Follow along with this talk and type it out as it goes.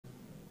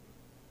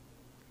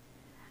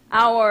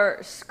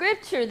Our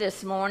scripture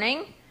this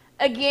morning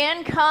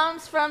again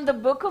comes from the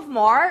book of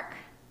Mark,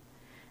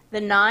 the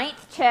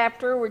 9th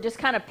chapter. We're just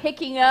kind of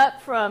picking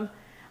up from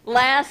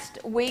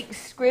last week's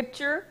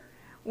scripture.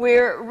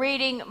 We're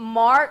reading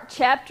Mark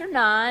chapter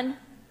 9,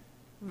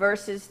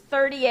 verses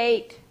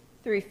 38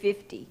 through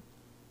 50.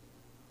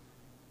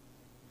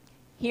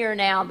 Hear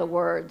now the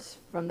words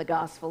from the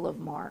Gospel of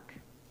Mark.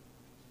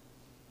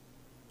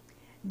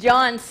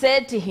 John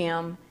said to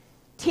him,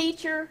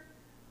 "Teacher,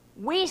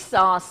 we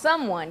saw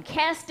someone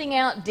casting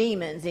out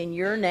demons in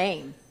your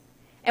name,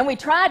 and we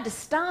tried to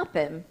stop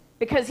him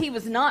because he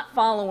was not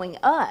following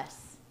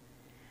us."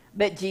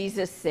 But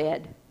Jesus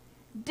said,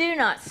 "Do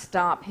not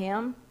stop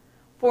him,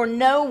 for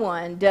no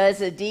one does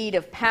a deed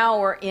of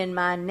power in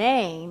my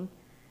name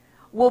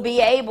will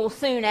be able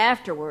soon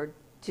afterward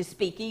to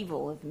speak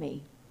evil of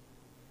me.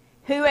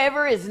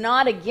 Whoever is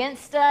not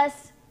against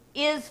us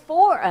is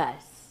for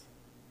us.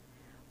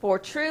 For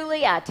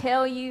truly I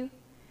tell you,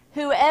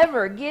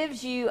 whoever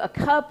gives you a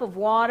cup of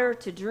water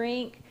to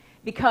drink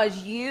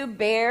because you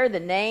bear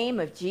the name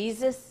of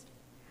Jesus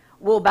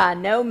will by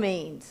no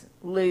means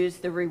lose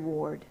the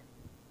reward.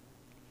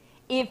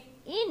 If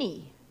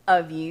any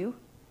of you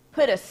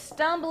put a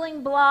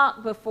stumbling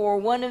block before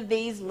one of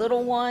these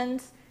little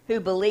ones who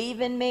believe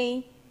in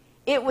me,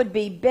 it would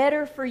be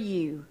better for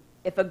you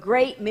if a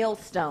great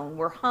millstone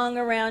were hung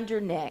around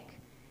your neck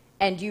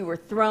and you were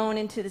thrown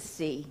into the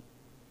sea.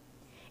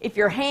 If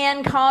your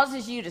hand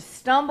causes you to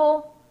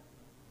stumble,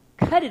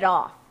 cut it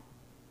off.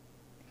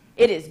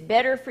 It is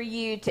better for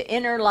you to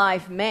enter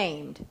life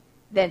maimed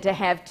than to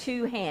have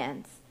two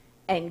hands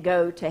and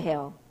go to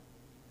hell,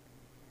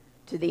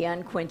 to the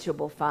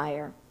unquenchable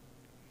fire.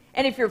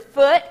 And if your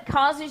foot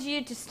causes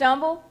you to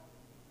stumble,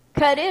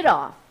 cut it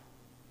off.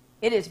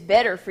 It is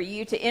better for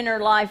you to enter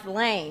life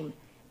lame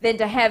than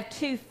to have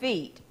 2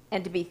 feet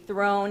and to be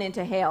thrown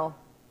into hell.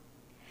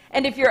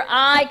 And if your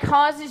eye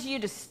causes you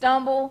to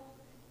stumble,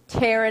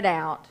 tear it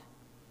out.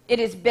 It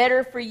is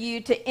better for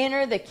you to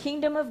enter the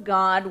kingdom of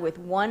God with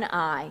 1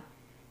 eye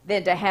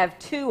than to have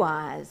 2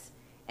 eyes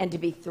and to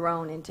be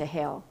thrown into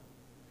hell,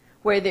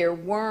 where their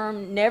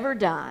worm never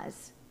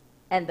dies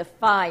and the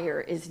fire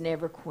is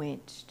never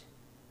quenched.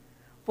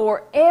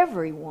 For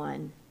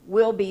everyone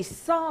will be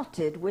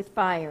salted with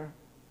fire.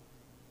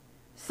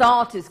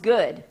 Salt is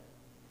good,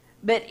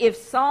 but if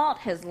salt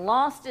has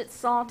lost its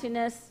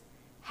saltiness,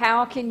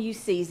 how can you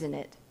season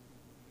it?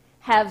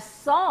 Have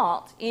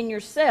salt in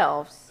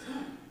yourselves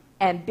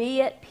and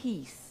be at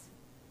peace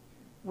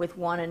with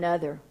one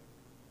another."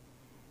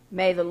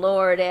 May the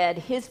Lord add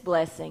his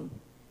blessing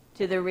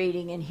to the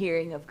reading and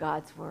hearing of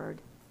God's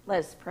word. Let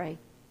us pray.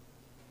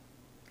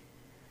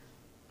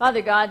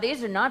 Father God,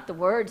 these are not the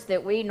words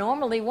that we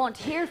normally want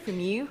to hear from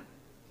you.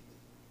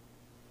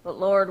 But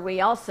Lord,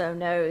 we also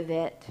know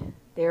that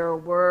there are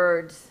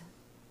words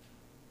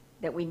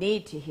that we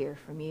need to hear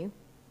from you.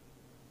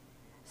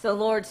 So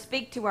Lord,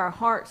 speak to our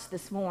hearts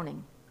this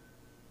morning,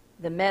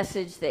 the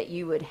message that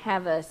you would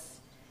have us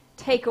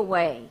take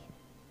away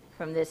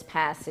from this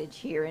passage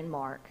here in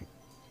Mark.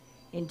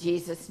 In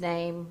Jesus'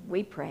 name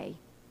we pray.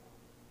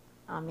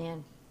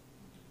 Amen.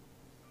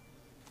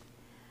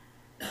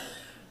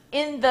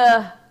 In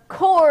the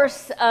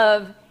course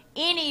of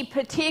any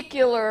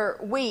particular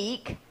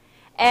week,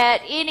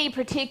 at any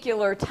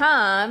particular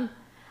time,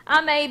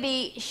 I may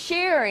be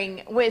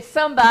sharing with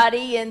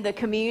somebody in the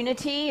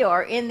community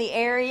or in the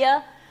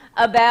area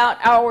about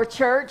our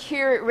church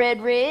here at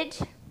Red Ridge,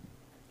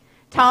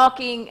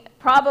 talking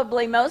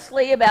probably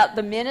mostly about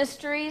the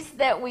ministries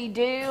that we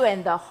do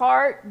and the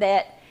heart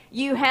that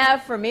you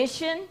have for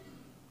mission.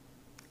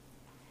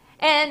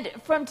 And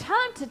from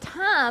time to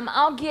time,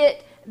 I'll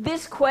get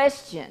this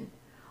question: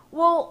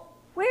 well,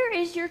 where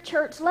is your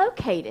church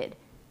located?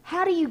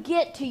 How do you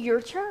get to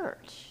your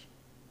church?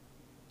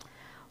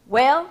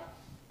 Well,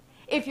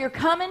 if you're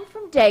coming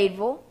from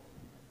Dadeville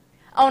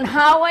on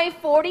Highway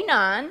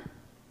 49,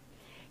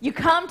 you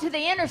come to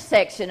the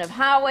intersection of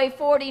Highway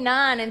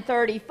 49 and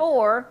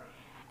 34,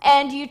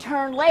 and you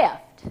turn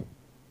left,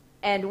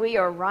 and we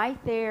are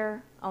right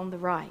there on the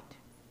right.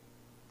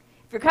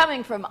 If you're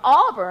coming from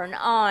Auburn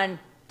on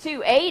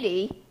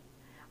 280,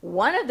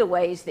 one of the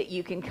ways that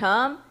you can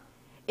come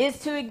is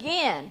to,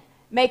 again,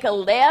 make a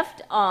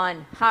left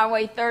on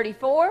Highway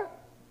 34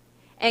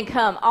 and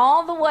come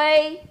all the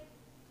way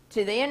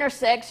to the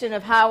intersection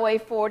of Highway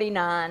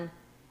 49,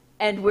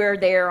 and we're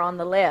there on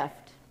the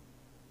left.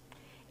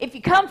 If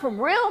you come from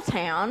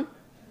Reeltown,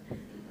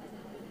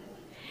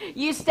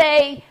 you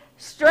stay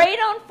straight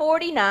on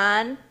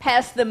 49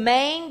 past the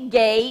main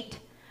gate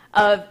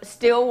of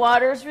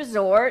Stillwater's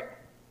Resort,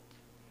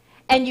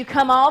 and you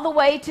come all the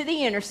way to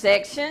the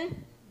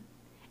intersection,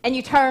 and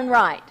you turn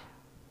right.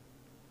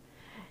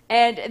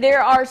 And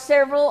there are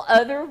several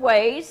other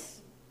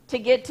ways to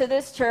get to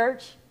this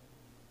church,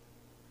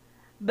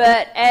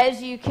 but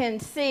as you can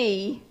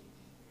see,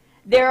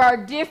 there are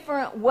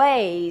different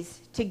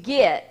ways to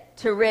get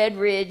to Red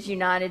Ridge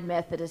United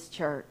Methodist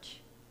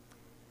Church.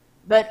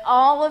 But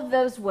all of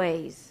those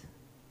ways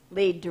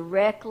lead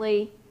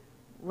directly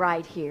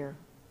right here.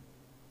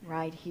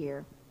 Right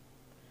here.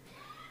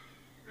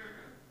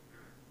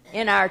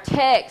 In our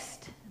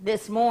text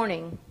this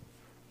morning,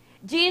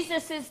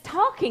 Jesus is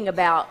talking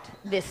about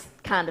this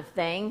kind of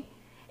thing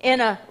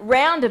in a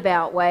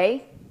roundabout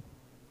way.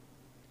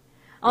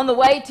 On the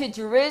way to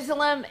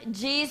Jerusalem,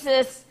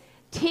 Jesus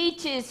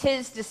teaches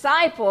his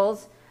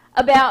disciples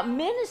about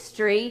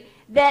ministry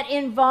that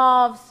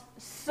involves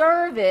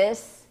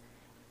service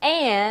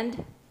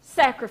and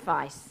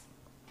sacrifice.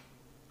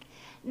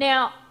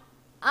 Now,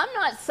 I'm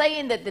not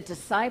saying that the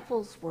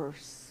disciples were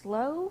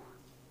slow,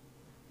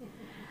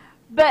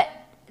 but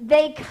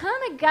they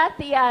kind of got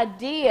the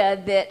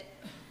idea that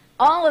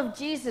all of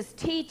Jesus'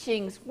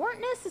 teachings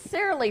weren't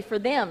necessarily for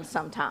them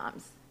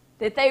sometimes,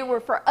 that they were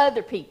for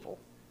other people.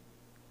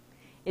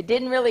 It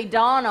didn't really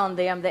dawn on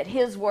them that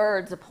his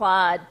words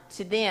applied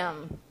to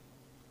them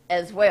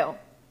as well.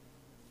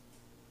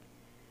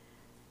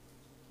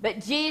 But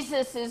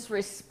Jesus'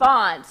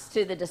 response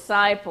to the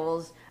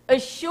disciples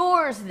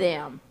assures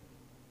them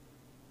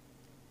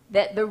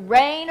that the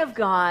reign of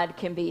God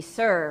can be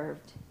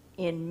served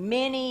in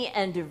many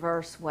and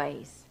diverse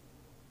ways.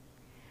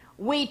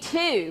 We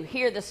too,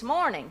 here this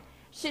morning,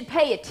 should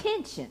pay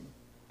attention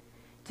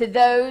to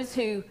those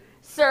who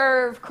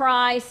serve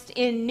Christ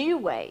in new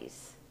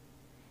ways,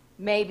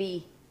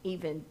 maybe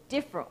even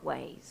different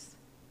ways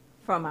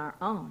from our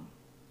own.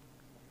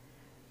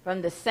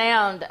 From the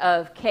sound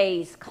of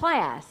Kay's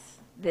class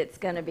that's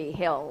going to be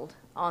held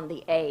on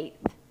the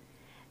 8th,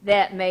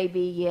 that may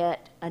be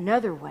yet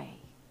another way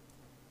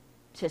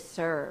to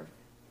serve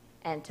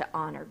and to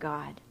honor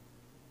God.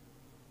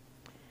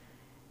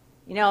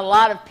 You know, a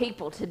lot of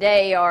people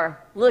today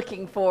are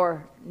looking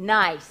for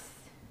nice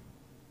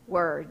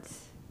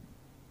words.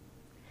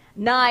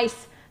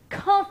 Nice,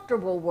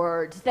 comfortable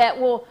words that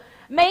will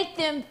make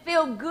them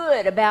feel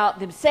good about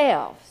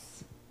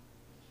themselves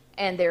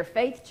and their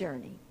faith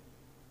journey.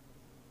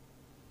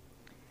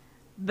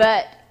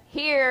 But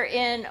here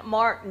in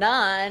Mark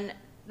 9,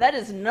 that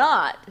is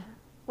not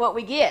what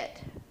we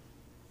get.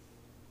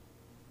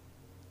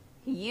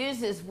 He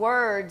uses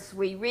words,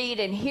 we read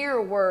and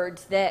hear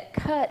words that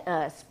cut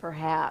us,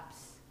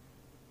 perhaps,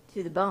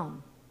 to the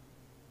bone.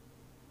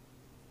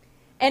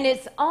 And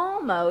it's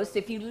almost,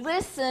 if you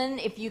listen,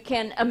 if you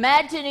can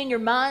imagine in your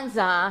mind's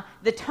eye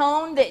the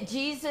tone that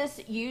Jesus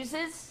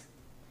uses,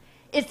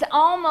 it's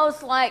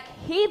almost like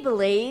he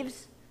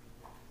believes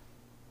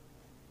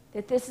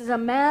that this is a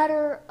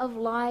matter of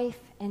life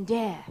and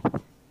death.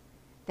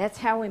 That's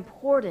how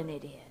important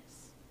it is.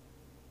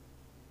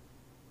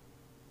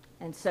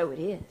 And so it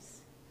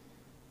is.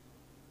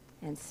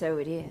 And so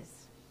it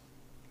is.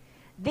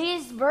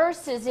 These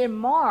verses in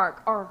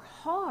Mark are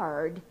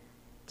hard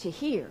to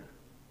hear.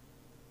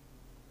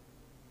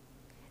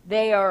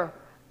 They are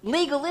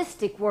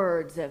legalistic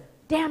words of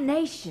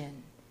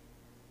damnation,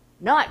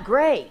 not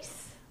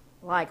grace,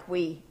 like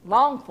we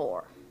long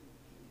for.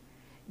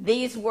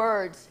 These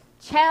words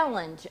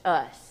challenge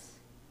us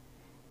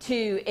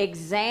to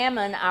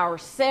examine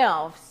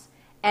ourselves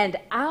and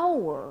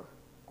our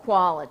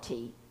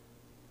quality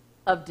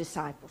of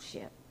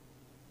discipleship.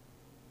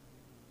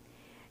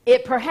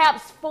 It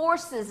perhaps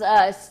forces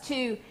us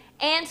to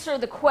answer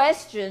the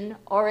question,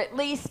 or at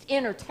least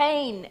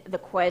entertain the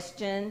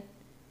question,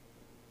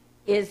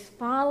 is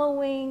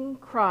following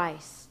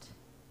Christ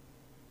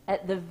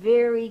at the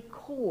very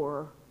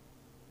core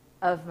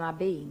of my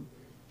being?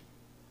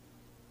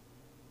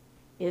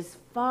 Is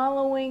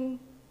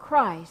following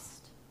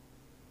Christ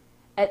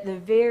at the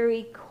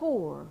very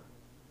core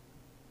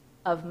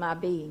of my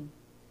being?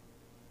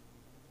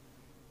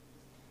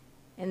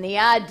 And the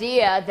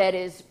idea that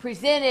is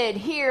presented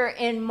here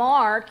in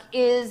Mark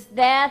is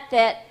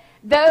that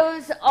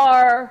those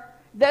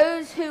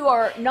who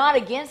are not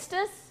against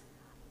us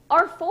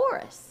are for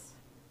us.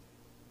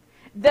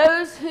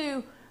 Those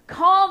who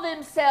call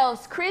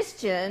themselves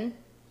Christian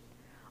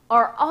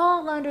are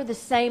all under the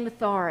same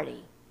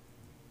authority.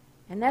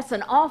 And that's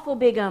an awful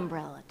big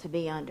umbrella to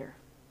be under.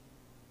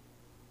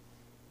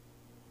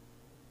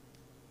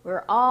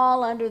 We're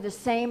all under the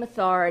same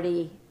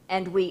authority,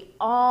 and we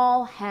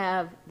all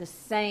have the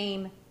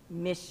same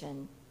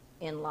mission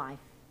in life: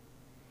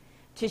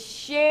 to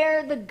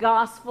share the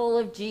gospel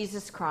of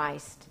Jesus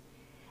Christ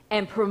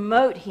and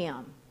promote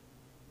him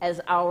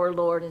as our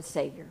Lord and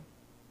Savior.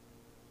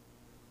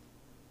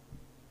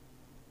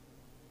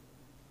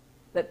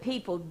 But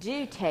people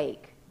do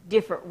take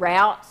different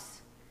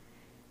routes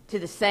to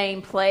the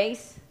same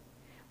place.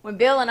 When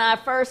Bill and I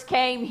first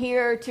came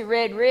here to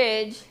Red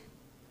Ridge,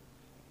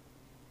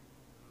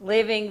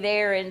 living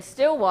there in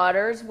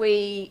Stillwaters,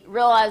 we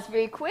realized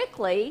very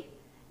quickly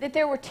that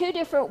there were two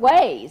different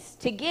ways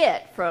to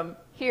get from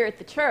here at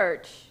the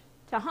church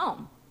to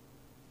home.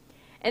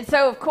 And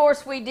so, of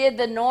course, we did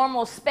the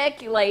normal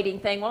speculating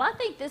thing. Well, I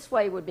think this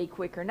way would be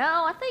quicker.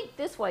 No, I think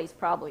this way is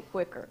probably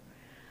quicker.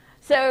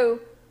 So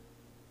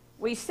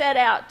we set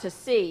out to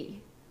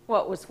see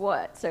what was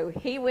what. So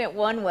he went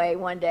one way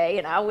one day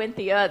and I went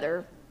the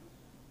other.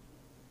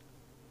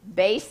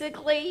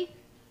 Basically,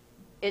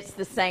 it's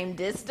the same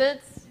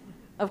distance.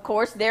 Of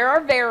course, there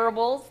are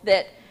variables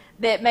that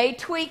may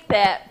tweak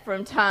that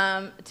from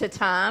time to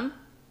time.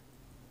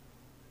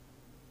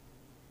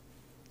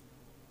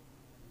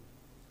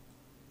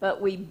 But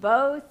we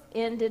both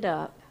ended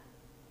up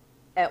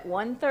at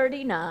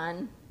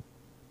 139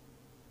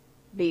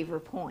 Beaver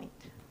Point,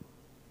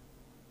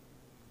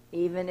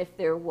 even if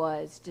there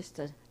was just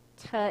a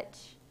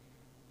touch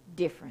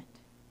different.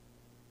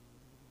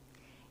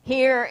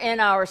 Here in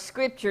our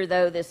scripture,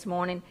 though, this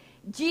morning,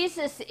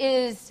 Jesus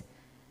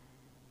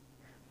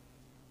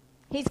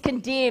he's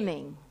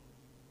condemning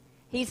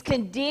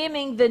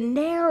the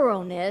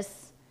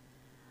narrowness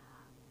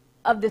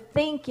of the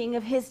thinking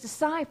of his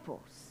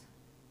disciples.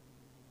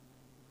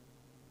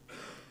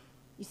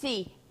 You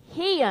see,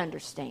 he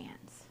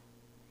understands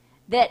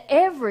that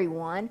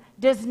everyone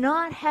does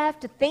not have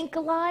to think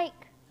alike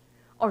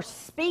or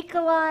speak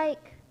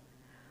alike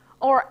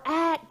or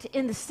act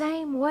in the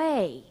same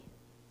way,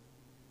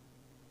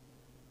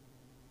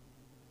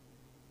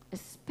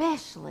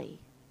 especially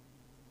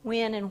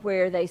when and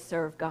where they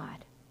serve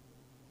God.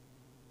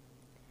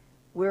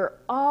 We're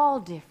all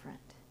different,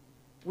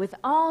 with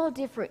all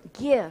different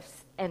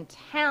gifts and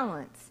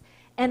talents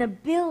and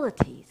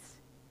abilities.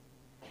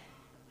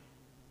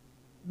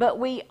 But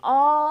we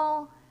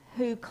all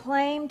who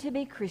claim to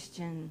be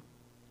Christian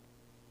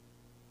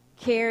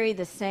carry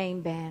the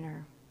same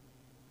banner,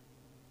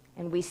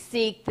 and we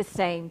seek the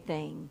same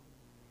thing,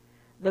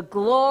 the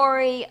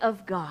glory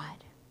of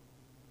God.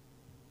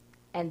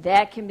 And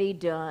that can be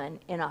done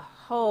in a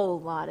whole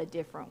lot of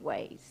different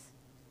ways.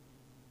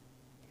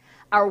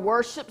 Our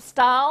worship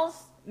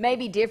styles may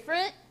be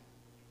different.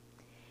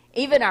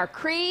 Even our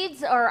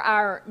creeds or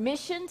our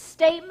mission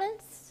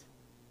statements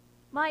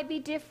might be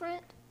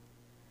different.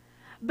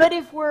 But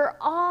if we're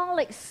all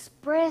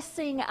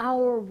expressing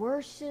our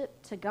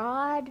worship to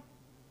God,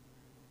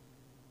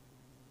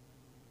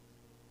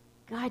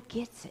 God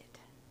gets it.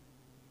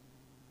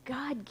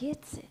 God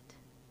gets it.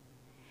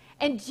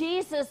 And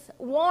Jesus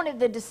wanted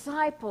the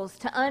disciples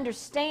to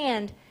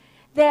understand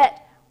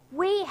that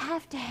we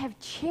have to have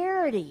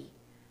charity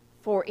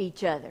for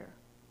each other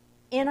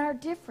in our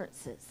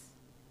differences.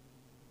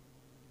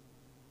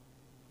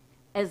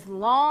 As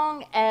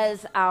long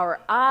as our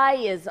eye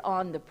is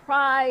on the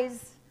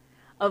prize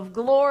of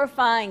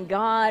glorifying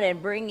God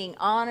and bringing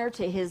honor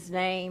to His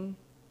name,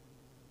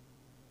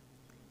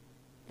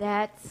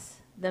 that's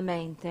the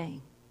main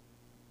thing.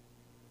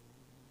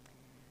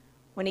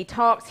 When he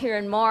talks here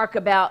in Mark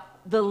about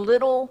the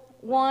little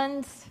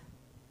ones,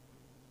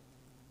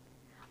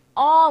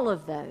 all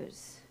of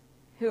those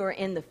who are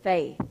in the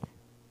faith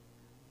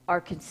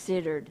are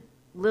considered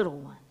little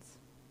ones.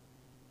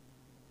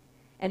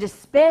 And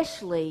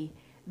especially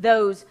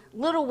those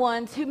little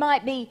ones who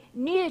might be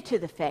new to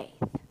the faith,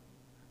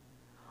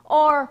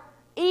 or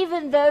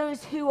even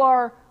those who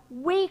are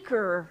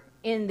weaker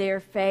in their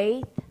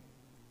faith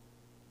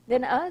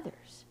than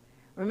others.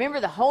 Remember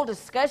the whole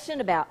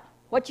discussion about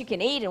what you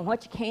can eat and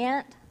what you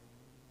can't?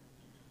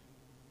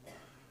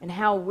 And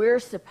how we're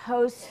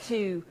supposed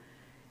to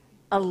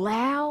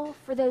allow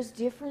for those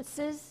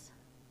differences?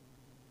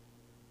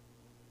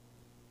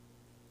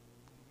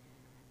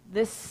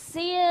 The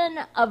sin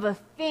of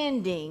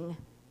offending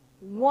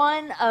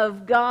one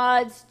of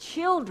God's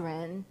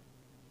children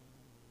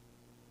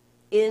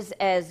is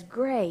as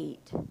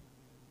great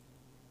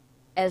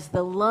as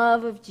the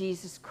love of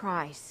Jesus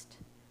Christ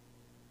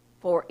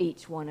for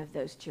each one of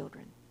those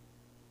children.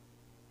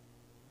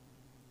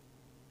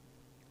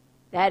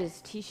 That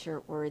is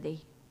t-shirt worthy,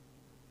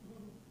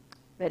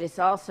 but it's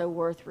also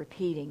worth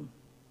repeating.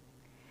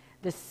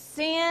 The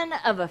sin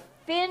of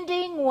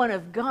offending one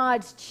of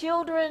God's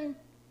children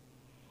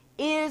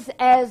is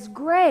as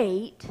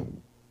great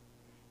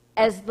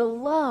as the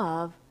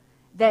love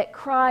that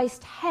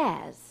Christ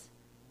has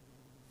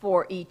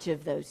for each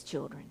of those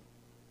children.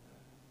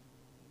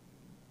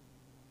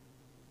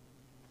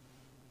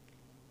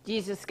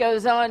 Jesus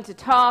goes on to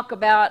talk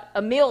about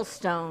a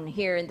millstone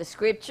here in the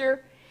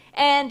scripture,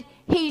 and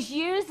he's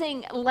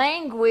using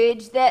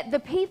language that the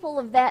people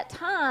of that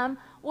time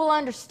will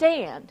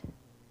understand.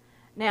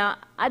 Now,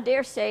 I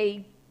dare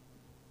say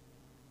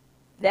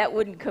that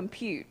wouldn't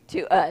compute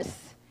to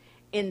us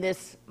in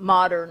this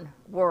modern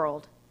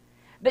world.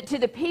 But to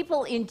the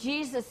people in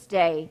Jesus'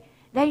 day,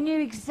 they knew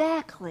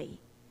exactly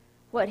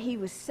what he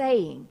was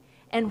saying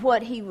and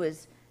what he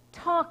was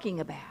talking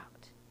about.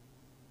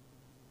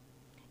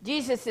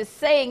 Jesus is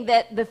saying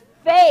that the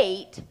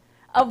fate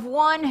of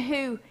one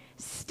who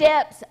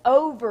steps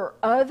over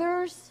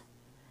others,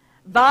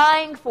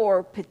 vying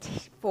for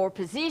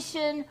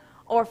position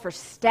or for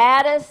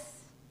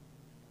status,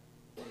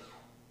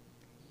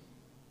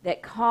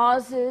 that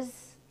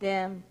causes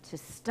them to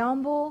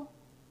stumble,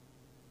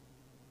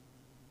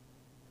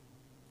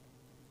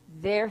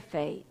 their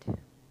fate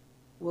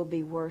will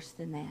be worse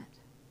than that.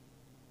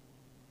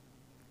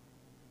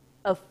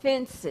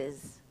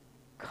 Offenses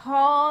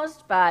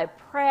caused by a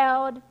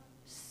proud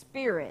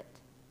spirit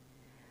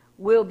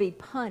will be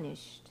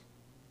punished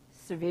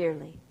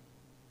severely.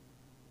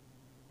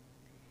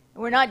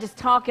 And we're not just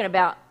talking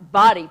about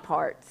body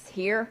parts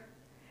here.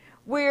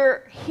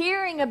 We're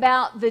hearing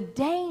about the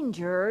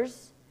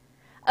dangers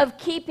of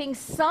keeping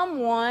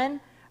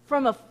someone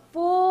from a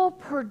full,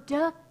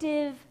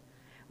 productive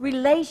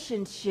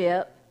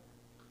relationship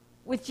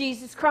with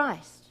Jesus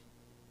Christ.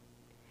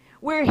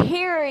 We're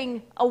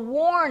hearing a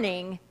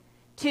warning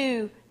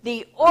to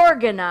the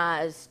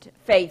organized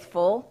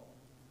faithful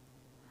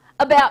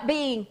about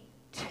being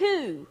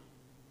too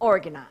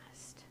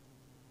organized,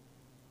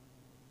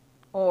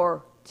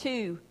 or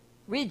too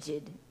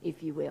rigid,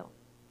 if you will.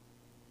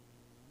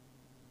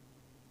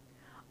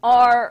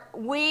 Are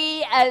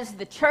we as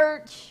the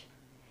church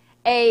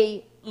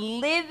a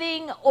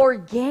living,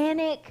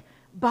 organic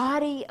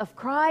body of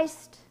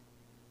Christ?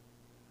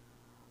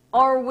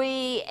 Are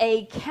we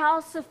a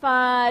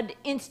calcified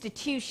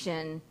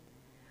institution,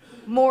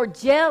 more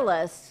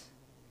jealous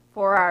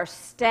for our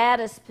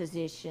status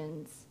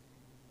positions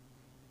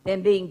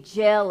than being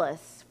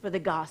jealous for the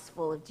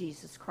gospel of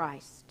Jesus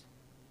Christ?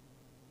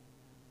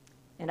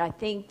 And I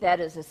think that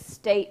is a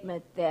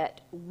statement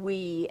that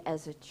we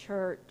as a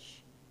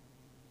church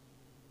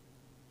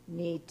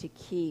need to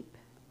keep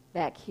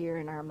back here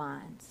in our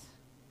minds,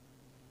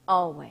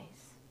 always.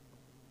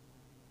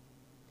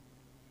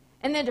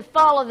 And then to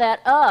follow that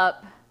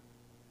up,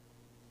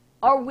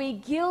 are we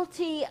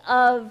guilty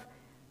of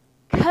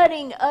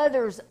cutting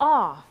others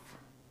off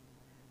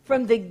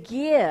from the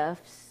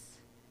gifts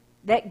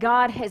that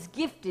God has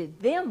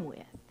gifted them with?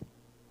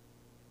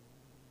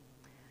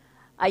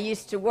 I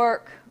used to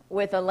work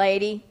with a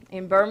lady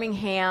in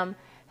Birmingham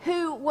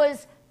who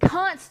was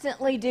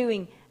constantly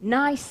doing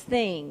nice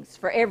things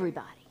for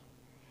everybody.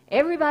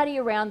 Everybody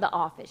around the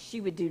office,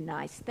 she would do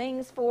nice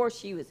things for.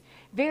 She was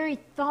very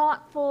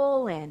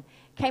thoughtful and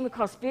came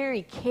across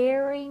very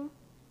caring.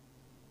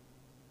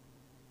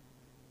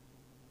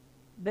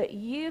 But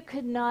you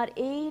could not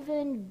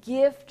even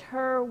gift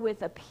her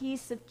with a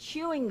piece of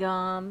chewing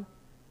gum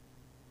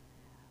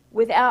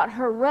without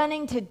her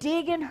running to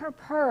dig in her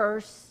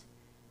purse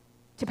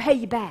to pay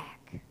you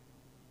back.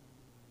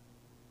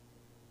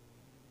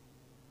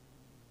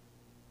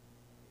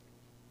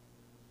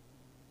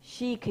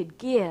 She could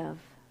give,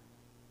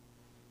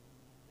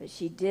 but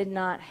she did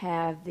not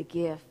have the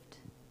gift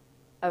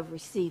of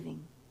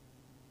receiving.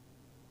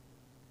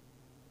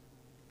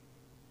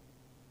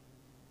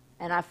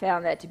 And I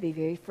found that to be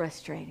very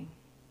frustrating.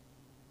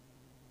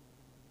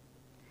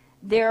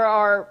 There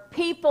are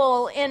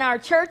people in our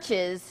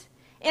churches,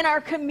 in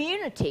our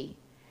community,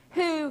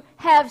 who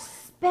have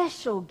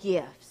special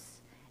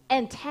gifts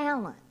and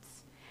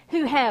talents,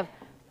 who have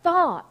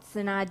thoughts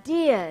and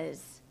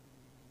ideas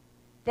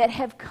that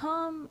have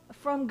come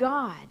from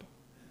God.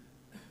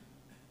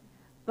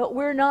 But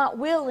we're not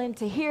willing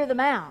to hear them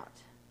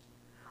out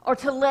or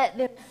to let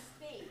them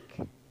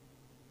speak.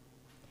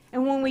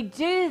 And when we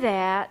do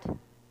that,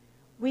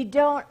 we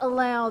don't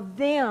allow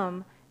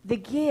them the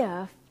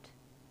gift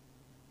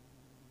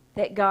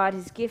that God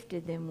has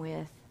gifted them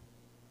with.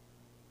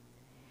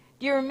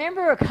 Do you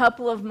remember a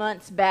couple of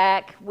months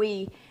back,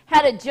 we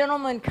had a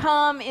gentleman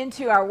come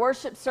into our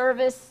worship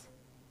service,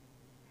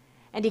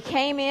 and he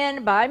came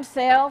in by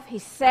himself. He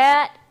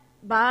sat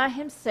by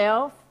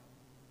himself.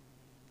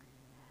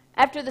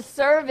 After the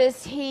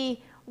service,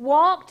 he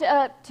walked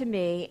up to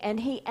me and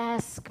he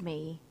asked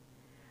me,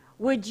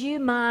 "Would you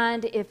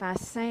mind if I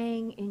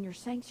sang in your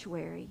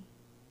sanctuary?"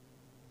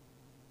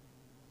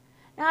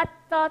 Now, I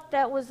thought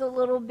that was a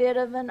little bit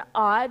of an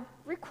odd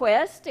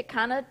request. It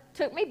kind of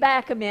took me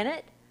back a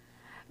minute.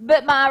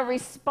 But my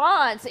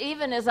response,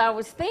 even as I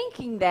was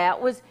thinking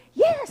that, was,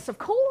 yes, of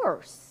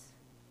course.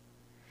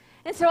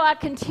 And so I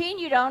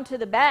continued on to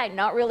the back,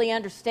 not really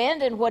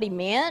understanding what he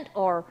meant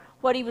or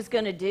what he was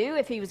going to do,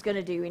 if he was going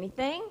to do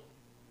anything.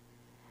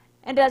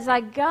 And as I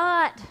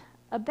got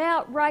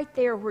about right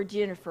there where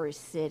Jennifer is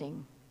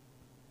sitting,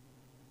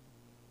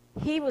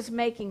 he was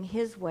making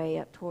his way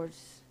up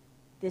towards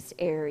this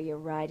area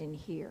right in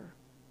here.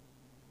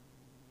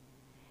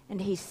 And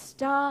he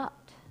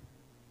stopped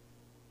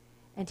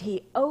and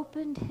he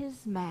opened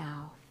his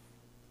mouth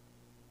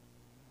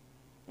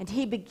and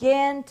he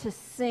began to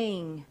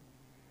sing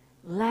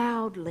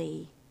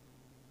loudly,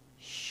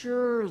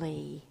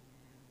 surely,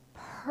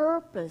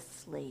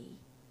 purposely,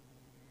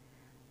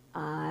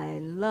 "I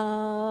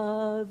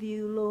love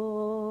you,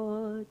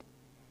 Lord,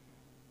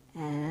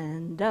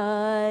 and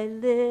I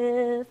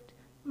lift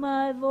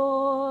my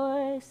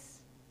voice."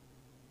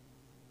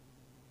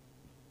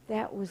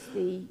 That was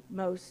the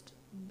most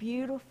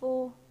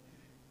beautiful,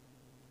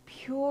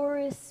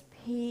 purest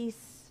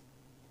piece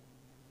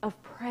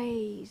of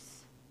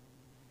praise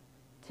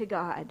to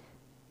God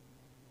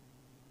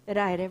that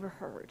I had ever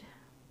heard.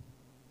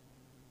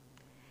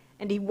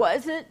 And he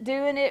wasn't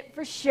doing it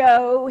for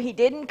show. He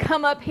didn't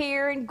come up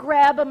here and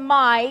grab a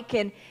mic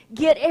and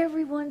get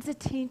everyone's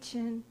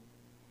attention.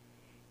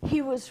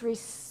 He was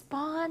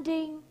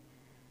responding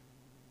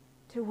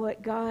to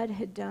what God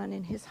had done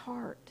in his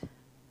heart.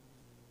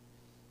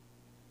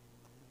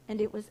 And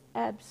it was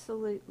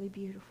absolutely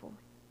beautiful.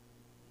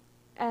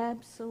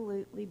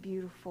 Absolutely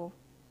beautiful.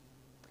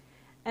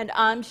 And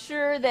I'm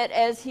sure that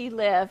as he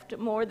left,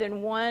 more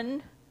than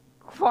one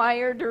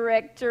choir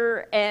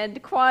director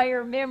and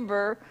choir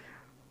member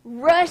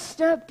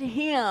rushed up to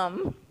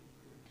him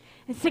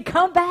and said,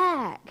 "Come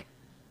back.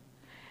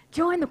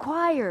 Join the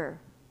choir."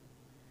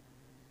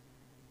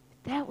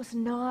 that was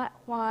not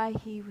why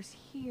he was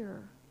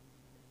here.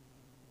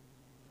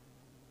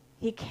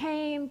 He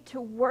came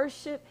to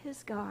worship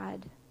his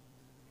God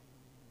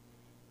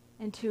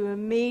and to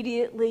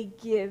immediately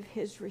give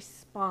his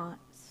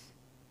response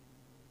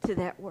to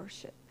that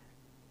worship.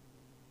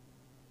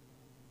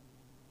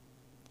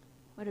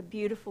 What a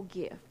beautiful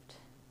gift.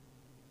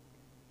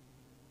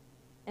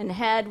 And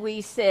had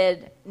we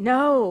said,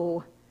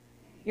 no,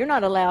 you're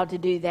not allowed to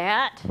do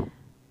that,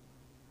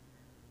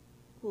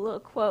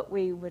 look what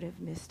we would have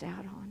missed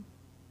out on.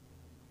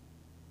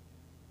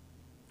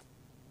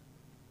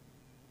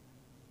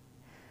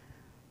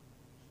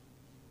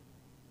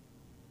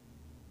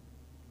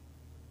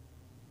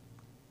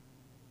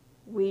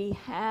 We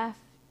have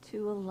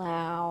to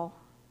allow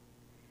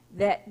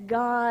that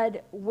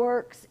God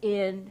works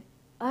in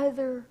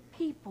other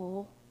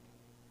people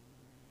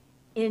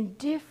in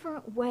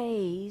different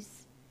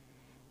ways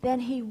than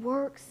he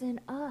works in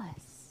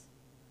us.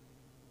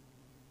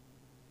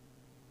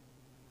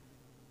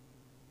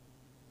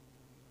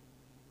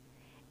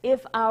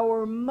 If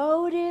our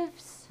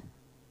motives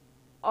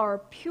are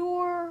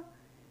pure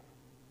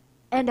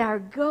and our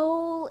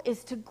goal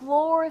is to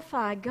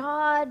glorify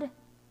God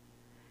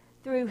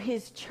through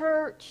his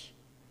church,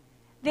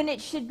 then it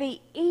should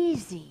be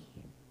easy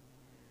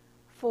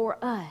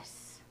for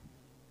us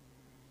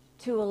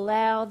to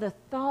allow the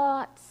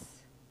thoughts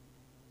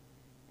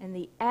and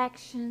the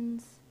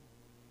actions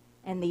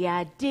and the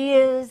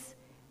ideas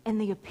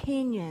and the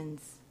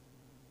opinions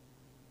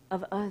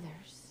of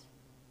others,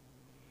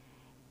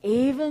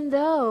 even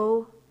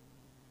though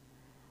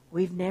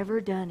we've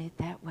never done it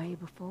that way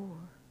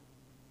before,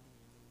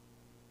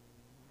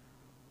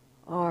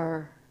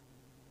 or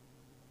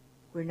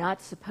we're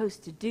not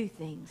supposed to do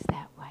things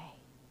that way.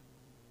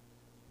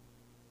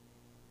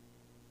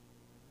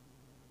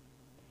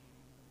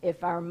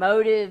 If our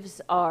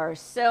motives are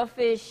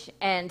selfish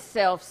and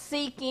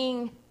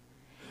self-seeking,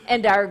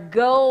 and our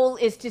goal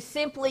is to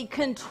simply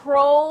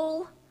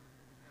control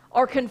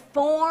or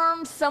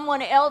conform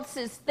someone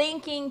else's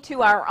thinking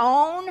to our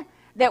own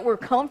that we're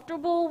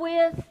comfortable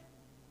with,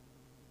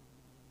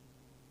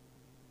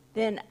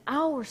 then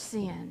our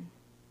sin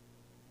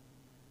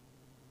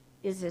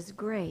is as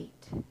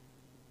great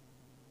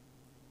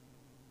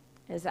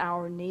as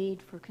our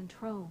need for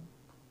control.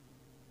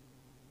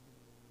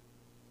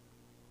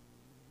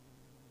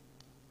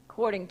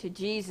 According to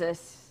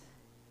Jesus,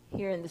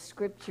 here in the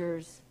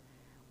scriptures,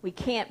 we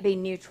can't be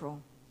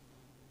neutral.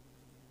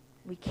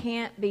 We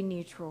can't be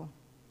neutral.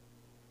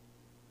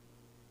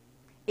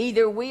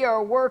 Either we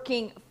are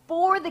working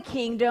for the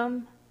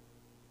kingdom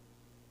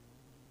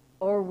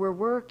or we're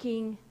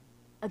working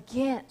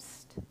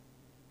against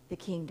the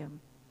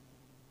kingdom.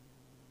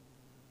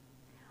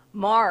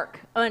 Mark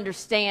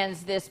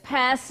understands this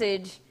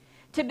passage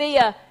to be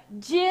a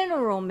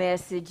general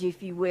message,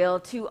 if you will,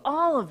 to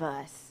all of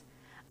us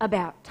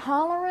about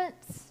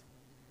tolerance,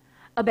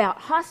 about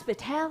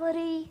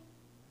hospitality,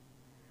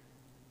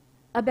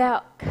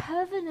 about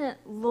covenant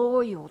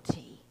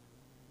loyalty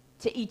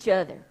to each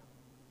other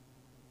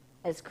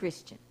as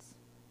Christians.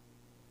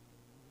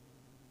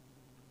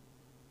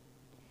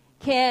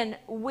 Can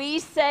we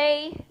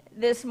say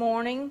this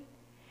morning,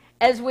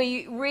 as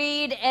we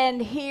read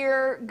and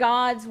hear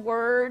God's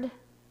word,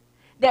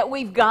 that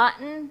we've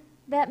gotten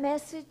that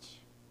message?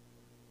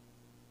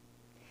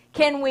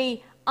 Can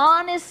we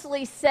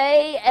honestly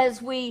say,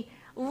 as we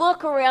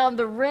look around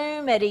the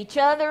room at each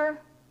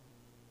other,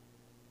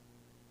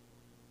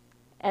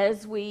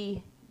 as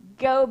we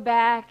go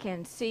back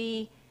and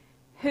see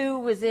who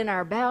was in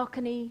our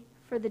balcony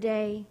for the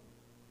day,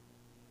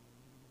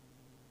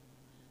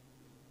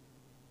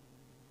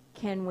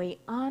 can we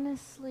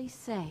honestly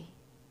say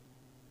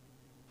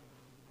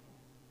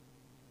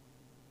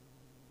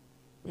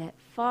that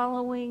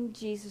following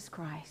Jesus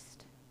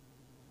Christ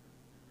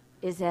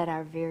is at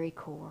our very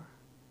core?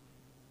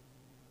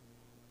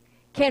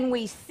 Can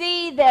we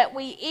see that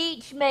we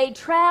each may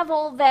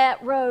travel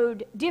that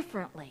road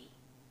differently,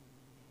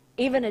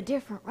 even a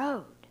different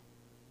road?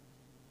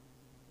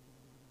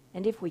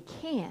 And if we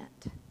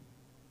can't,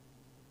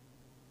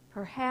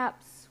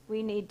 perhaps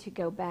we need to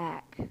go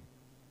back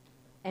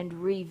and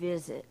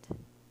revisit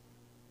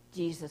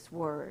Jesus'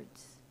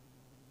 words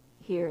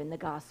here in the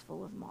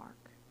Gospel of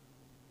Mark.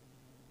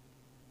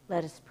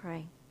 Let us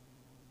pray.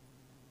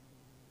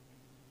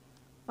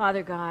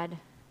 Father God,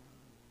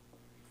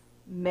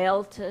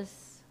 melt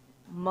us,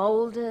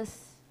 mold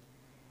us,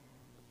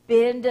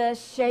 bend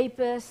us, shape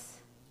us.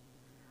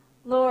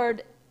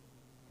 Lord,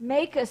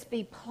 make us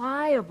be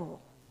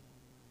pliable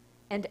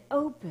and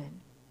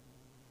open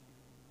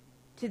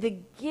to the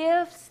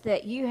gifts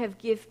that you have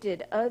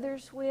gifted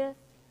others with,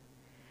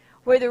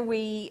 whether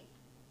we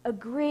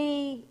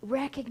agree,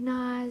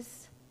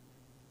 recognize.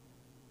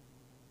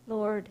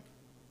 Lord,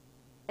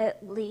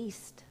 at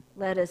least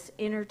let us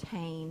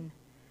entertain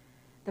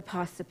the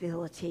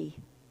possibility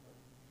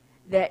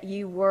that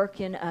you work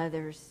in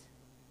others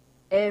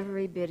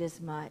every bit as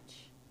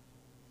much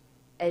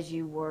as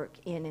you work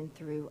in and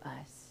through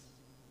us.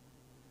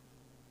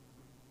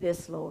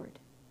 This, Lord,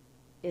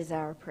 is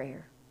our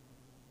prayer.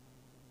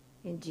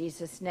 In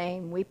Jesus'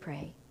 name we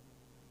pray.